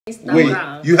Wait,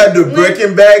 you had the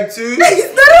Birkin bag too?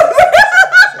 It's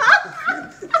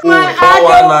not my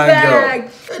adult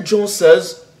bag. That Jones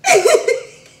says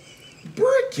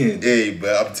Birkin. Hey,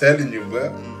 but I'm telling you, bro.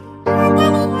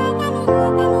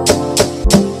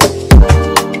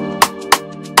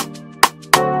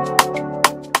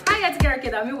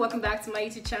 Welcome back to my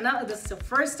YouTube channel. If this is the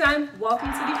first time, welcome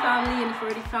to the family. And if you're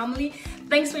already family,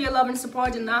 thanks for your love and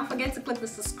support. Do not forget to click the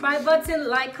subscribe button,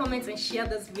 like, comment, and share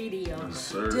this video. Yes,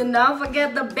 sir. Do not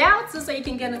forget the bell too, so you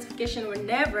can get notification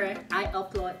whenever I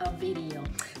upload a video.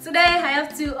 Today I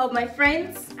have two of my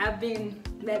friends. I've been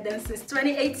met them since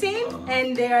 2018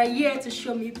 and they are here to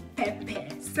show me Pepe.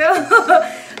 So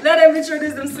let them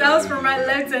introduce themselves from my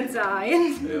left hand side.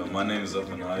 Yeah, my name is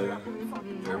Zephaniah.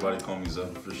 Everybody call me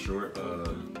Zeph for short.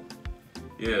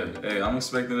 Yeah, hey, I'm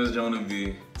expecting this joint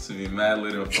to be mad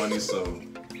lit and funny, so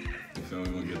you feel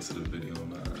me? We'll get to the video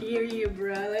now. Period,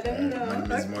 bro. Let them know. My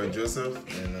name is Moy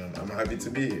Joseph, and I'm happy to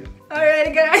be here.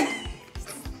 Alright, guys.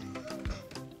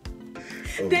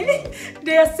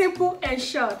 They are simple and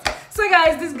short. So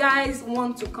guys, these guys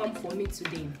want to come for me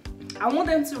today. I want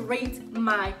them to rate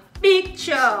my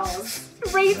pictures.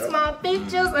 Rate my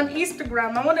pictures on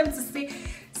Instagram. I want them to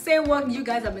say what you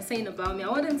guys have been saying about me. I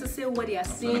want them to say what they are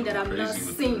saying that I'm not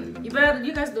saying. You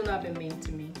guys don't have been mean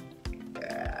to me.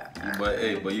 But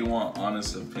hey, but you want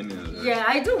honest opinions, right? Yeah,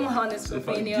 I do want honest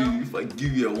opinion. If I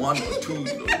give you a 1 or 2,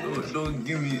 don't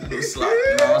give me no slap.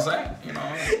 You know what I'm saying? You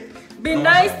know. Be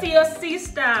nice to your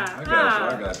sister. I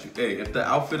got you. Hey, if the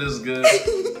outfit is good,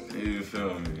 you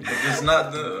feel me. If it's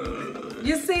not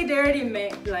you see, they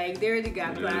already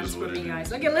got plans for me,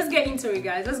 guys. Okay, let's get into it,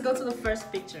 guys. Let's go to the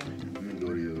first picture. Let me go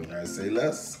to you. I say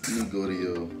less. Let me go to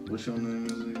you. What's your name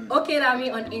again? Okay, that me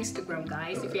on Instagram,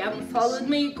 guys. If you haven't followed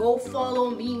me, go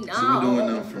follow me now. So we're doing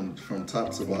that from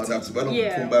top to bottom. Top to bottom.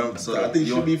 Yeah. From bottom to top. I think it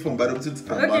should be from bottom to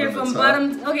top. Okay, from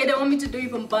bottom. Okay, they want me to do it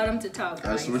from bottom to top.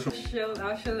 Guys. Right, so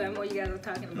I'll show them what you guys are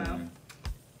talking about.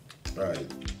 All right.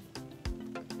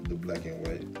 The black and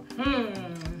white.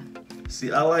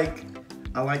 See, I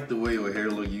like the way your hair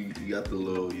look. You got the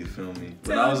little, you feel me?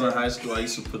 When I was in high school, I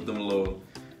used to put them little,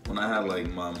 when I had like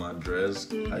my dress,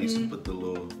 I used to put the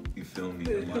little, you feel me,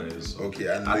 in my hair. So okay,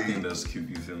 I think that's cute,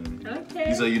 you feel me? Okay.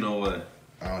 You say, you know what?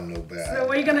 I don't know bad. So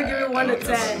what are you gonna give it 1 to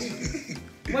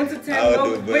 10? 1 to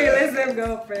 10. Wait, let's let him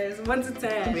go first. 1 to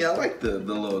 10. I mean, I like the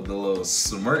little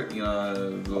smirk, you know,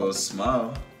 the little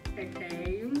smile.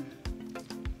 Okay.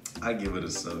 I give it a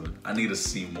 7. I need to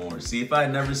see more. See, if I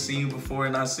had never seen you before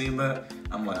and I seen that,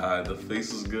 I'm like, alright, the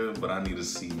face is good, but I need to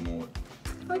see more.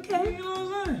 Okay. You know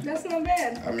what I'm saying? That's not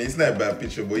bad. I mean, it's not a bad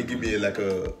picture, but you give me like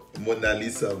a Mona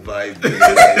Lisa vibe.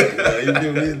 You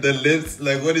give me the lips,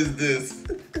 like, what is this?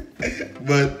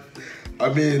 But, I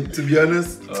mean, to be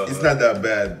honest, it's not that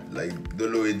bad. Like, the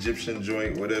little Egyptian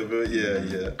joint, whatever.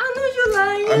 Yeah. I know you're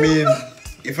lying. I mean,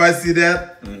 if I see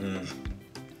that,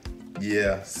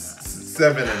 yeah,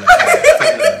 7.5.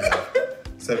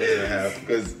 7.5.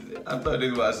 Because I thought they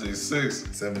were about to say 6.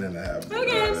 7.5.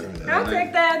 Okay, I'll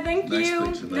take that. Thank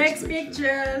you. Next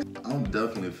picture. I'm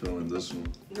definitely feeling this one.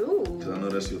 Ooh. Because I know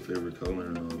that's your favorite color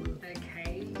and all that.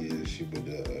 Okay. Yeah, she would,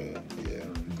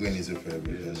 green is her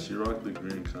favorite. Yeah, she rocked the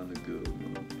green kind of good,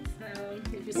 man.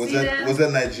 If you see that,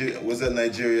 was that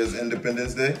Nigeria's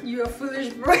Independence Day? You're a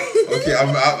foolish boy. Okay,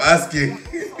 I'm asking.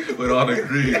 With all the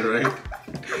green, right?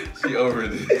 She over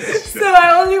this. So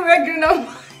I only wear green on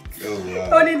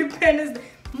wow. Independence Day.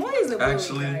 More is a bully,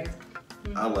 actually, guys.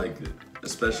 I like it.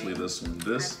 Especially this one.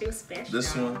 I feel special.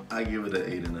 This one, I give it an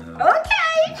 8.5.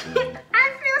 Okay.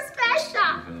 I feel special.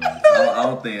 I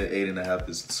don't think an 8.5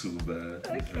 is too bad.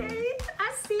 Okay.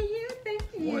 I see you. Thank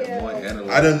you.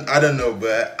 I don't know,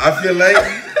 but I feel like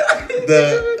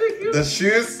the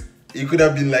shoes, it could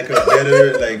have been like a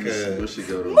better Where she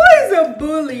go to? Who is a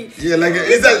bully? Yeah, like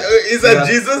is that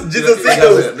Jesus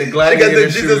sandals? The gladiator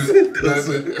Jesus shoes.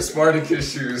 The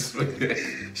Spartacus shoes.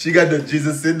 She got the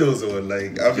Jesus sandals on.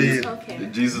 Like I mean, the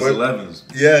Jesus 11s.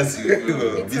 Yes.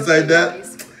 Beside that,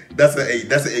 that's an 8.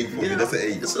 That's an 8 for me. That's an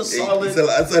 8. It's a solid. It's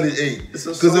a solid 8.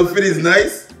 Because the fit is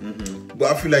nice,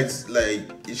 but I feel like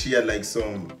if she had like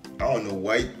some, I don't know,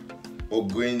 white or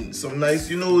green, some nice,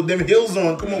 them heels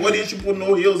on. Come on, why didn't you put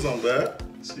no heels on, bruh?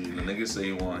 See, the nigga say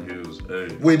he want heels.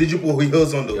 Hey. Wait, did you put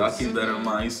heels on those? Y'all keep that in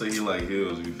mind. He say he like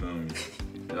heels, you feel me?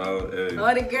 Y'all, hey.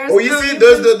 All the girls. Oh, you see,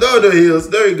 there's the other heels.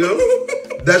 There you go.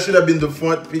 That should have been the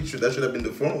front picture. That should have been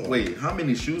the front one. Wait, how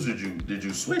many shoes did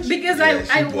you switch? Because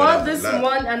I wore this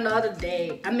one another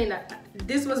day. I mean,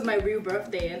 this was my real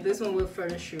birthday, and this one was for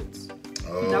the shoots.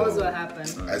 Oh, that was what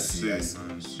happened. I see.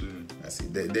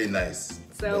 They nice.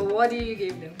 So what do you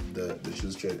give them? The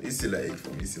shoes trade. It's still like 8 for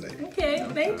me. It's still like Okay,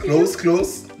 thank you.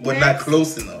 close, but not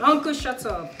close enough. Uncle, shut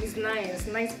up. It's nice.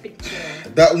 Nice picture.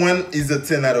 That one is a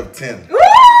 10 out of 10. Woo!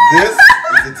 This is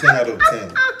a 10 out of 10.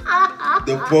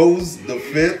 The pose, the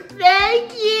fit,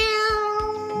 Thank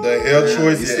you. the hair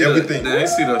choice, yeah, everything. Did I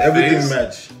see the Everything face?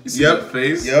 match. You see the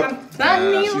face? Yep. I'm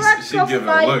funny. she giving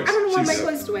I looks. don't know what my She's-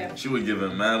 clothes to wear. She was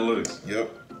giving mad looks.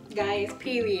 Yep. Guys,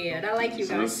 period. I like you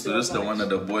So guys. this the one that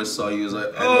the boy saw you was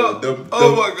like, know,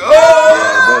 oh my god.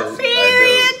 Yeah, those,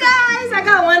 Period, guys. I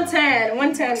got 110.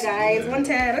 110, guys.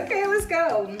 110. Okay, let's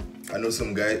go. I know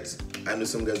some guys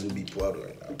will be proud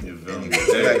right now. You feel me? Anyway,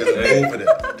 we're not gonna go over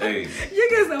that. Hey, You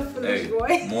guys are foolish, hey,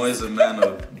 boy. Moy is a man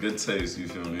of good taste, you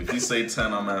feel me? If you say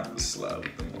 10, I'm gonna have to slide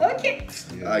with them. Okay.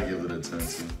 I give it a 10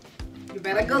 too. You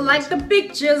better go like the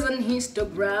pictures on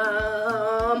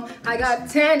Instagram. I got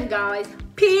 10, guys.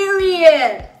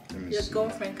 Period. Your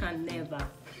girlfriend can never.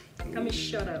 Come and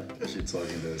shut up. She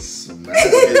talking this smack.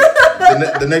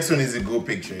 The next one is a go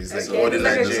picture. It's like Okay, all the it's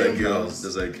like a Nigerian go. girls.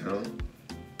 Does that count?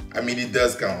 I mean, it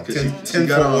does count. 10, She 10 for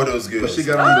got all on- those girls. But she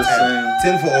got on the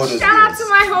same. 10 for all those Shout out girls. to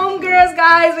my homegirls,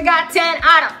 guys. We got 10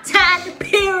 out of 10. Oh my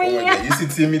Period. God. You see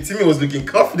Timmy? Timmy was looking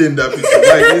confident in that picture.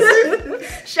 Right? You see?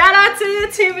 Shout out to you,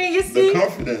 Timmy. You The see?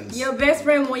 confidence. Your best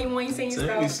friend when you saying Timmy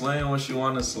stuff. slaying what she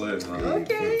want to slay, man.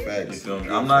 Okay. You Facts. feel me?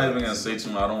 I'm not even gonna say too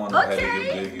much. I don't want to Okay. head to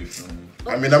get big, you feel me?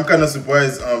 I mean, I'm kind of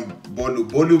surprised.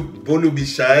 Bolu be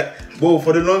shy. Bro,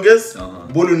 for the longest,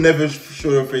 Bolu never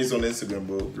showed her face on Instagram,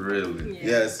 bro. Really? Yeah.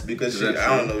 Yes, because Is she, that I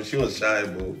don't true? know, she was shy,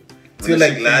 bro. When Till she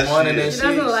like came last on and year. then She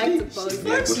doesn't like to post.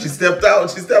 Yeah, but she stepped out.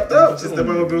 She stepped out. She stepped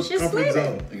out of her She's comfort slay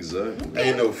zone. Exactly. And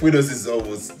you know, Fritos is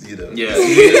almost, you know. Yeah.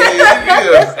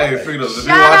 Hey, Fritos, if Shout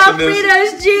you're out watching this,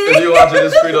 Fritos G. if you're watching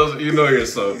this, Fritos, you know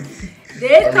yourself.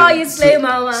 They I call mean, you Slay so-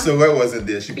 Mama. So why wasn't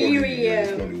there? She probably, Period.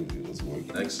 she probably was working.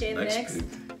 Next, Okay, next, next. pick.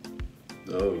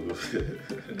 Oh.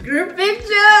 Group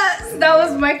pictures. That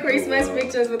was my Christmas wow.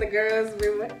 pictures with the girls. We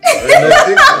were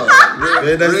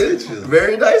Very nice pictures.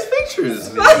 Very nice pictures.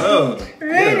 Very nice pictures.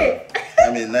 ready. I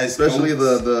mean, nice. Especially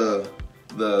quotes.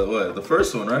 the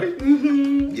first one, right?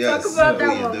 Yes. Talk about Oh,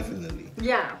 that yeah, one. definitely.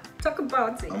 Yeah, talk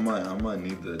about it. I might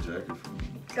need that jacket from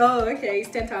you. Oh, okay. It's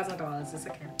 $10,000. It's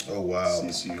okay. Oh wow.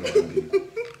 See human being.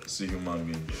 See human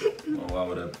being. Oh, why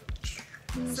would that?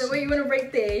 So what you wanna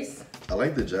rate this? I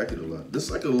like the jacket a lot. This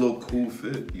is like a little cool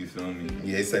fit. You feel me?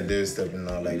 Yeah, it's like they're stepping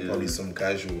out, like Yeah. probably some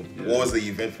casual. Yeah. What was the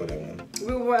event for that one?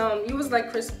 We were it was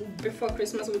like before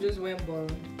Christmas. We just went ball.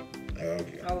 Oh,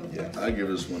 okay. All of Yeah. I give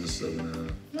this one a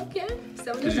 7. Okay,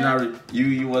 so Cause you're not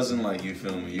you wasn't like, you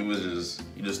feel me. You just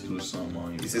threw something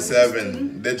on you. It's a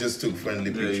 7. They just took friendly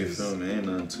Yeah, you pictures. feel me? Ain't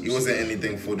nothing too. It wasn't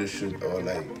anything photo shoot or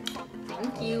like.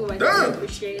 Thank you. I Damn. do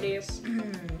appreciate it.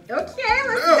 Okay,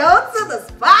 let's go to the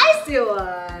spicy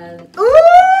one. Ooh! Oh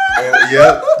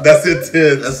yeah, that's it.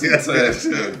 That's it. 2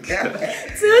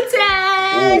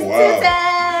 tens. Oh,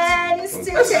 wow. 2 tens.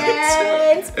 2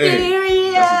 tens.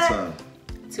 Period. That's the time.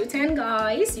 210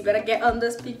 guys. You better get on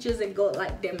those pictures and go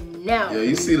like them now. Yo,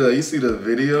 you see the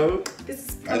video? This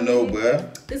is I coming, know,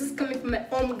 bruh. This is coming from my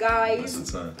home, That's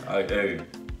guys. the time.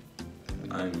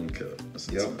 I ain't gonna kill. That's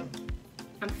the Yep. time.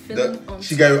 I'm feeling on.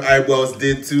 She got her eyebrows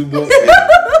did too, bro.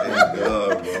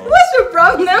 God, bro. What's your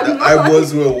problem, The Mom?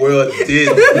 eyebrows were well did.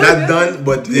 Not done,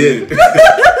 but did.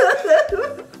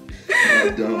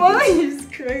 Mom is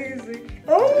crazy.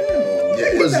 Oh,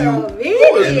 Yeah, look at what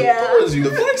that was video. What was you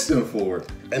flexing for?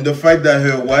 And the fact that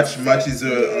her watch matches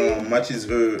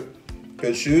her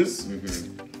shoes.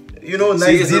 You know, nice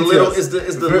See, it's the details. little, it's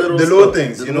the little, the little stuff,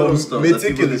 things, the you know, little stuff that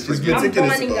people meticulous. She's forget. I'm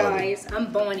meticulous burning, about it. guys.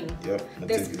 I'm burning. Yep,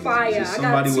 There's meticulous. fire. I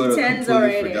Somebody got would've 2 tens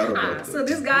completely already. forgot about So that.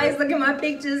 this guy's look at my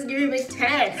pictures, giving me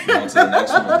 10. On to the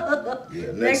next one.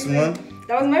 Yeah, next one.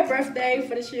 That was my birthday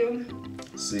for the shoe.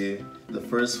 See, the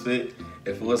first fit,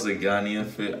 if it was a Ghanaian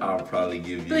fit, I'll probably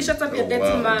give you. Please shut up your Oh, dirty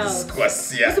wow. mouth.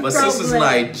 Squasia. But since it's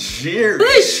problem. Nigeria,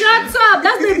 Please shut up.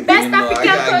 That's the best you know, I African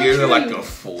gotta give her like country. a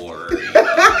 4. You know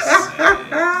what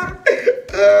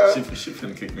I'm saying? She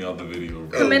finna kick me off the video,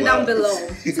 bro. Comment wow. down below.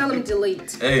 Tell them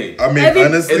delete. Hey, I mean, Every-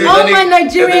 honestly, if all there's my any,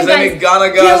 Nigerian if there's any guys, Ghana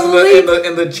guys delete-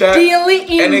 in the chat, Delete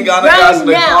in any Ghana right guys in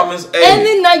the now. comments, hey,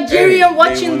 Any Nigerian hey,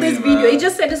 watching they this will be video, mad. it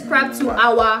just said subscribe to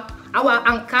our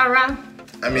Ankara.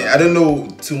 I mean, I don't know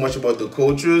too much about the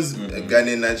cultures,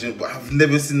 Ghanaian, Nigerian, but I've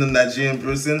never seen a Nigerian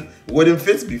person wearing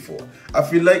fits before. I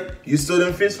feel like you stole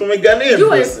them fits from a Ghanaian You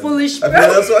a person. foolish I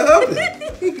feel that's what happened.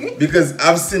 Because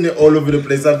I've seen it all over the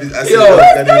place. I've seen Yo, it on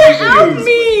that's Ghanaian gonna help videos.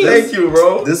 me. Thank you,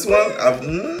 bro. This one,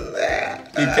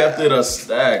 He kept it a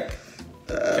stack.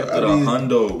 Kept it I a mean,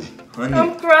 hundo. Honey.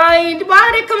 I'm crying. Why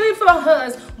are they coming for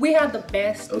us? We have the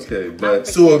best. Okay, but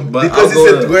So But because I'll it's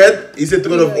a go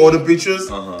thread, of all the pictures.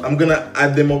 Uh-huh. I'm gonna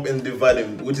add them up and divide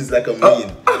them, which is like a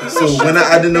mean. So when I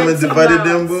added them and divided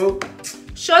them, bro,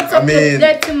 Shut up your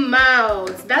dirty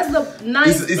mouth. That's the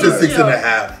nice. it's a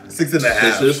 6.5.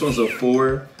 6.5. So this one's a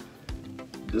 4.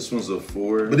 This one's a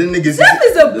 4. But then niggas, Steph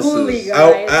is a bully,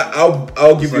 guys.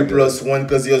 I'll give you +1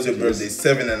 because it was your birthday.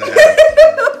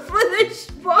 7.5. Foolish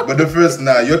fuck. But the first,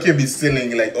 you can't be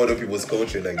stealing like other people's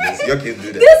culture like this. You can't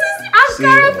do that. This is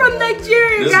Ankara from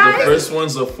Nigeria, guys. The first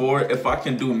one's a 4. If I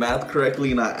can do math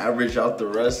correctly and I average out the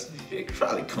rest, it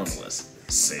probably comes less.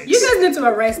 6. You guys need to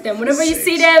arrest them. Whenever you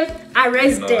see them,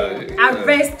 arrest them.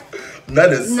 Arrest. Not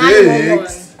a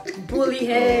 6. Bully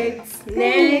heads.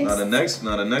 Next.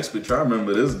 Now the next picture, I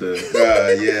remember this day.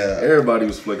 Yeah. Everybody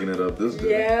was flicking it up this day.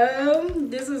 Yeah,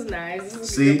 this is nice. This is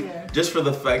See, just for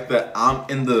the fact that I'm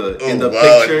in the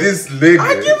wow, picture, this nigga.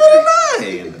 I give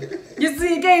it a 9. You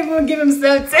see, he can't even give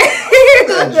himself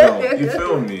 10. You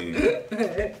feel me?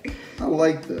 I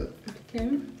like that.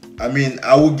 Okay. I mean,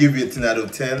 I will give you a 10 out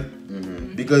of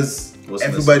 10 because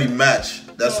everybody match.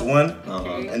 That's one.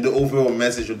 Okay. And the overall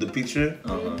message of the picture,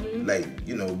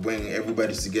 Mm-hmm. bring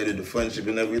everybody together, the friendship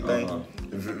and everything.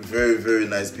 Very, very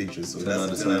nice picture. So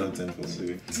that's 10 out of 10 for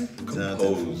me. 10 out of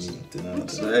 10 for me. 10 out of 10.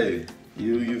 So, hey,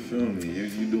 you feel me?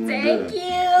 You doing Thank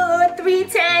good. you. 3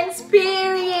 times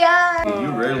period. You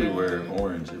rarely wear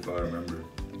orange, if I remember.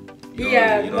 You What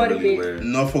don't a really bit. wear.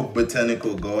 Norfolk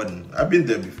Botanical Garden. I've been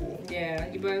there before.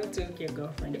 Yeah, you better take your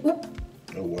girlfriend. Oop,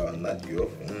 Oh wow, not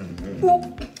girlfriend.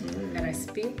 oop. And I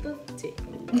spilled the tea.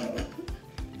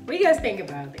 What do you guys think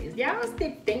about this? Y'all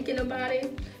still thinking about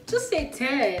it? Just say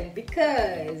 10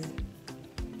 because.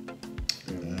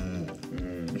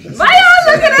 Why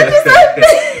y'all looking at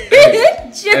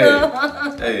this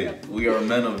picture? Hey, we are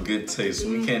men of good taste.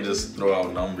 We can't just throw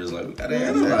out numbers like we gotta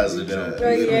analyze the joke.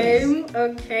 Okay.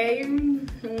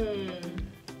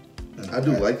 I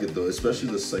do like it though,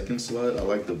 especially the second slide. I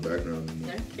like the background.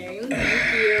 Okay, thank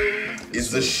you. It's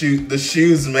the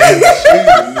shoes, man. The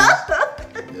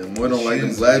Yeah, more don't like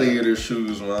them gladiator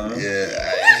shoes, man. shoes.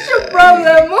 Yeah. What's your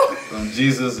problem? Them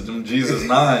Jesus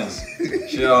 9s.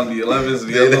 Shit on the 11s,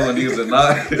 the other one, these are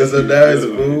 9s. That's a nice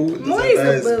boo. Mo is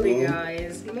a bully,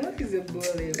 guys. Mo is a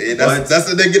bully. Hey, that's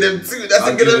a negative 2. That's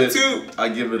a negative 2. I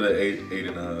give it an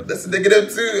 8.5. That's a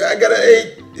negative 2. I got an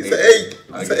 8. It's an 8.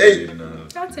 It's an 8.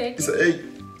 8.5. I'll take It's it. an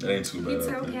 8. That ain't too bad. It's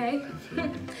okay.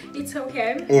 It's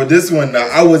okay. Oh, this one now.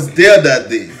 I was there that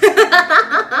day.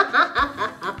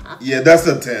 Yeah, that's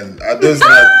a 10. There's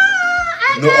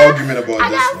no argument about I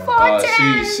this got one. 4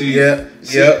 tens. Yeah.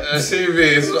 She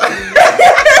is.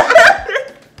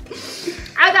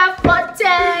 I got 4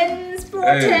 tens. 4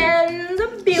 Hey. tens. I'm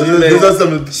Those beautiful. are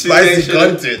some spicy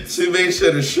content. She made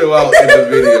sure to show out in the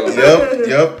video.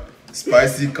 Yep.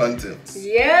 Spicy content.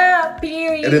 Yeah,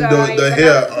 period. And then guys. the I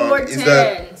hair, got 4 is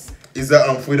tens.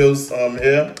 that Frido's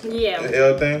hair? Yeah. The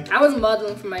hair thing? I was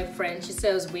modeling for my friend. She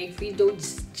sells wig.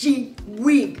 Frido's G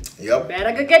wig. Yep.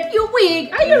 Better go get your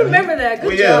wig. I you remember that.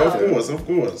 Good Oh yeah, job. of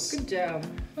course. Good job.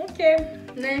 Okay,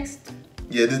 next.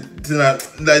 Yeah,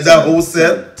 that whole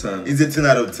set 10. is a 10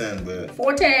 out of 10, but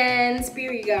 4 tens.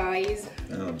 Period, guys.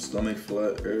 Stomach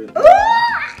flat, everything.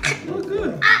 Ooh! Look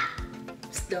good.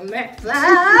 Stomach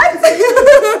flat.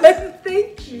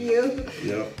 Thank you.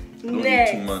 yep. Don't eat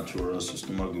Next. too much or else your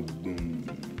stomach will boom.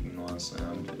 You know what I'm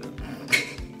saying?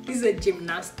 He's a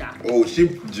gymnasta. Oh, she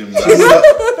Gymnastics.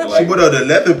 put out the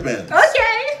leather pants.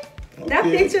 Okay. That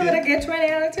Okay, picture okay. would have get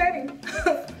 20 out of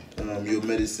 20. Your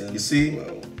medicine. You see?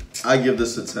 Wow. I give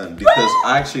this a 10 because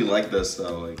I actually like that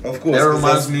style. Like, Of course, that 'cause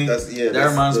reminds me. that's That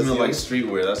reminds me of you. like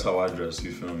streetwear. That's how I dress.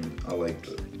 You feel me? I like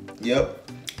that. Yep.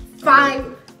 5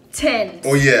 tens.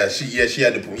 Oh yeah, she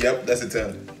had the point. Yep, that's a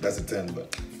 10. That's a 10,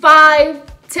 but 5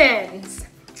 tens.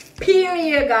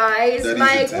 Period, guys. That is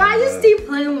Like, a 10, why you man. still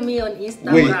playing with me on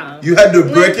Instagram? wait, you had the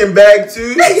Birkin bag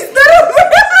too?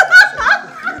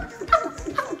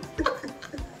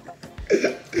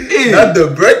 Not the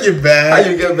Birkin How bag.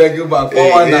 you get back in my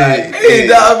 419? hey, Hey,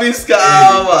 Davi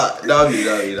Skava. Davi.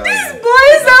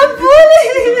 Boys are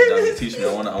bullying. Davi, teach me.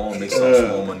 I wanna make some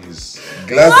small monies.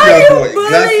 Glacier boy. bullying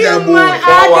Glacier my boy.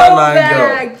 Adult 419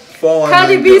 bag. girl. 419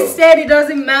 Cardi B girl. said it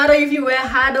doesn't matter if you wear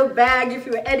Hado bag, if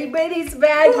you wear anybody's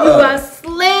bag, you are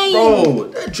slaying. Bro,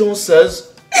 that Jones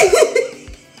says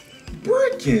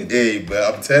Birkin. Hey, but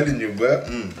I'm telling you, bro.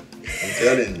 I'm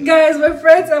telling you. Guys, my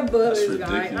friends are That's bullies,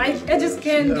 guys. ridiculous. I just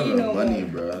can't She do got no money, more.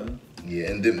 bro.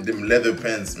 Yeah, and them leather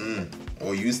pants.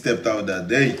 Oh, you stepped out that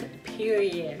day.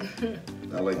 Period.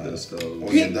 I like that style.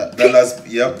 Oh yeah, that last.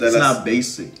 Yep, that It's last. not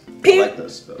basic. like that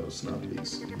style. It's not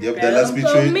basic. Yep, that last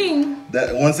picture.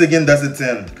 That once again, that's a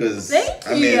 10 because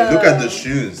I mean, look at the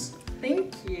shoes.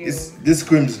 Thank you. This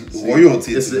screams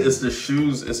royalty. It's the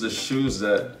shoes. It's the shoes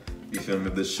that you feel me.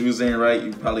 If the shoes ain't right,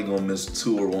 you probably gonna miss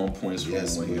 2 or 1 points from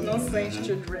winning. No French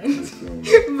children,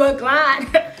 but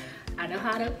glad I know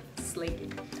how to slick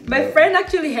it. My friend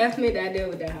actually helped me that day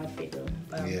with the outfit though.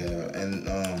 Yeah, and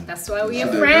that's why we are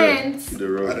friends. I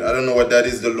don't know what that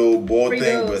is, the little ball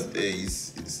thing, but hey,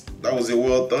 that was a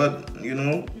well thought, you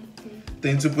know,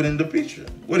 thing to put in the picture.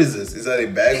 What is this? Is that a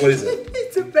bag? What is it?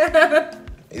 It's a bag.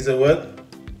 It's a what?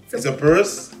 It's a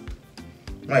purse?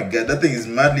 My God, that thing is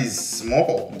madly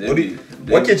small.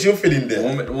 What can you fit in there?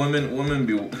 Women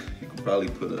be. You could probably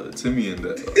put a Timmy in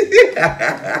there.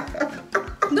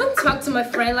 Don't talk to my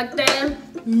friend like that.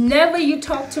 Never you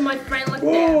talk to my friend like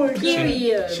that.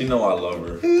 Period. She know I love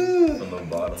her from the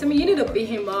bottom. Timmy, you need to beat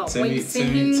him up.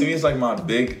 Timmy's like my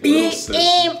big little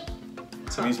sis.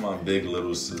 Timmy's my big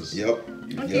little sis. Yep.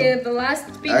 Okay, the last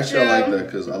picture. Actually, I like that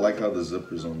because I like how the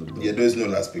zipper's on the belt. Yeah, there's no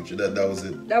last picture. That was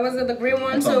it. That was the green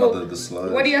one. I'm So, about the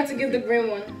slide. what do you have to give the green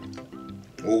one?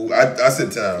 Oh, I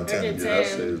said 10 out of 10. Okay, Yeah, I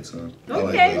said 10.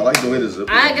 Okay. I like the way the zipper.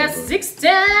 I got 6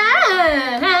 tens.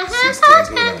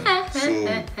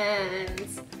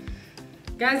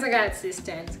 Guys, I got 6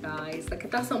 tens, guys. Like,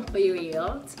 that's some period.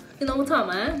 You know what I'm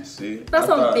talking about? See? That's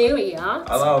some period. I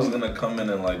thought I was gonna come in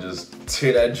and like just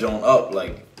tear that joint up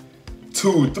like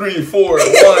 2, 3, 4,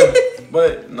 1.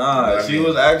 But nah, she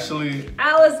was actually.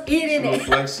 I was eating it.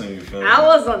 Flexing, you feel me? I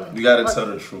was on. You gotta tell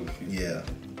the truth. Yeah.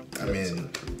 I mean,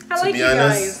 I to like be you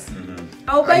honest, guys.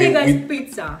 I'll buy you guys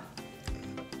pizza.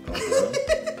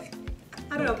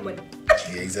 I don't have money.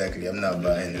 Yeah, exactly. I'm not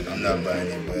buying it. But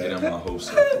Getting my hopes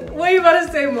up. What are you about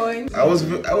to say, Moin? I was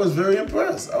very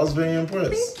impressed.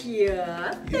 Thank you.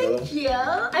 Thank you.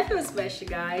 I feel special,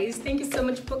 guys. Thank you so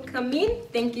much for coming.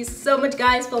 Thank you so much,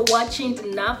 guys, for watching.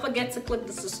 Do not forget to click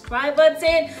the subscribe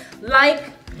button, like,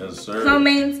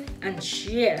 comment, and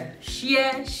share.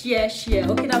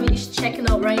 Okay, that means checking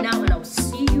out right now, and I'll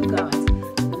see you guys